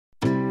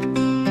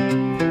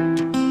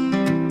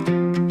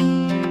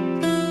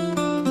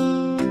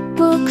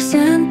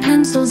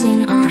pencils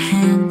in our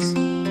hands,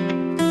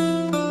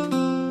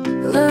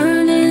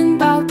 learning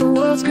about the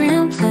world's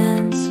grand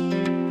plans.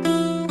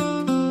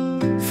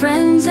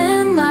 Friends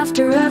and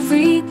laughter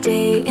every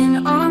day,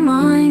 in our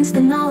minds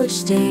the knowledge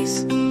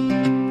stays.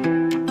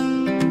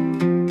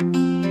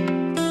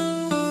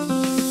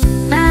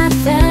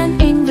 Math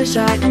and English,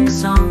 art and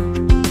song,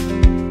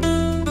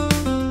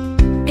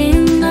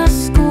 in the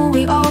school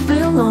we all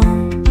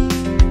belong.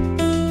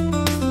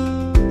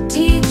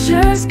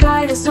 Teachers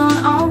guide us on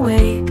our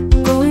way,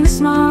 growing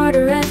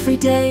smarter every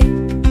day.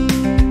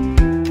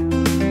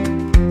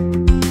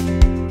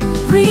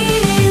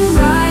 Reading,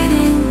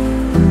 writing,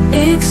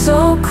 it's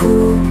so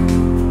cool.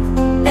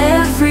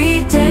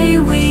 Every day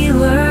we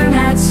learn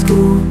at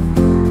school.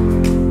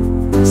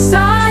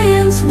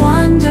 Science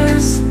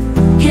wonders,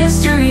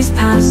 history's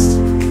past,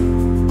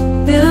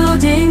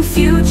 building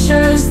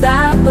futures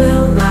that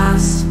will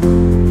last.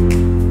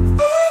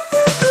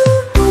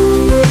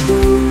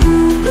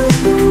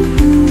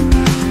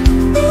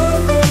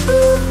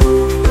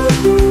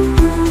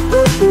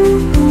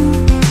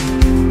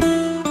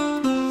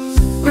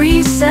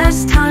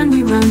 Recess time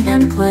we run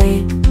and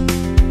play,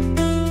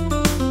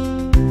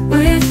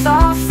 with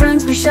our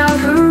friends we shout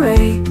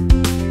hooray.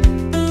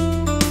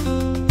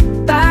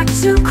 Back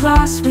to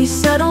class we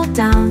settle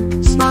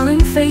down, smiling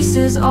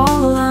faces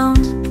all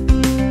around.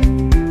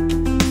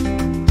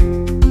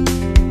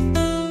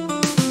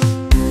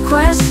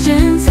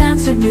 Questions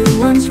answered, new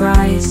ones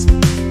rise.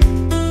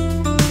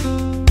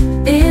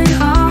 In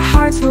our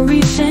hearts we're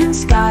reaching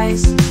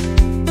skies.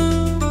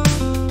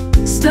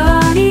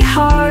 Study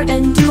hard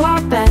and do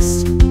our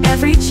best,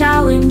 every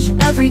challenge,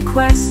 every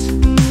quest.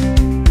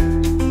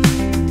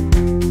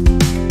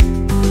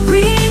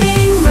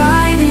 Reading,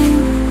 writing,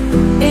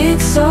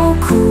 it's so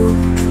cool.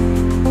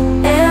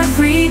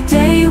 Every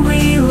day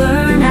we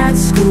learn at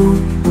school.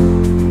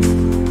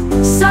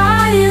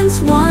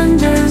 Science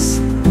wonders,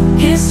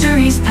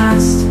 history's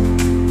past,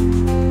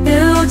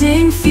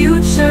 building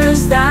futures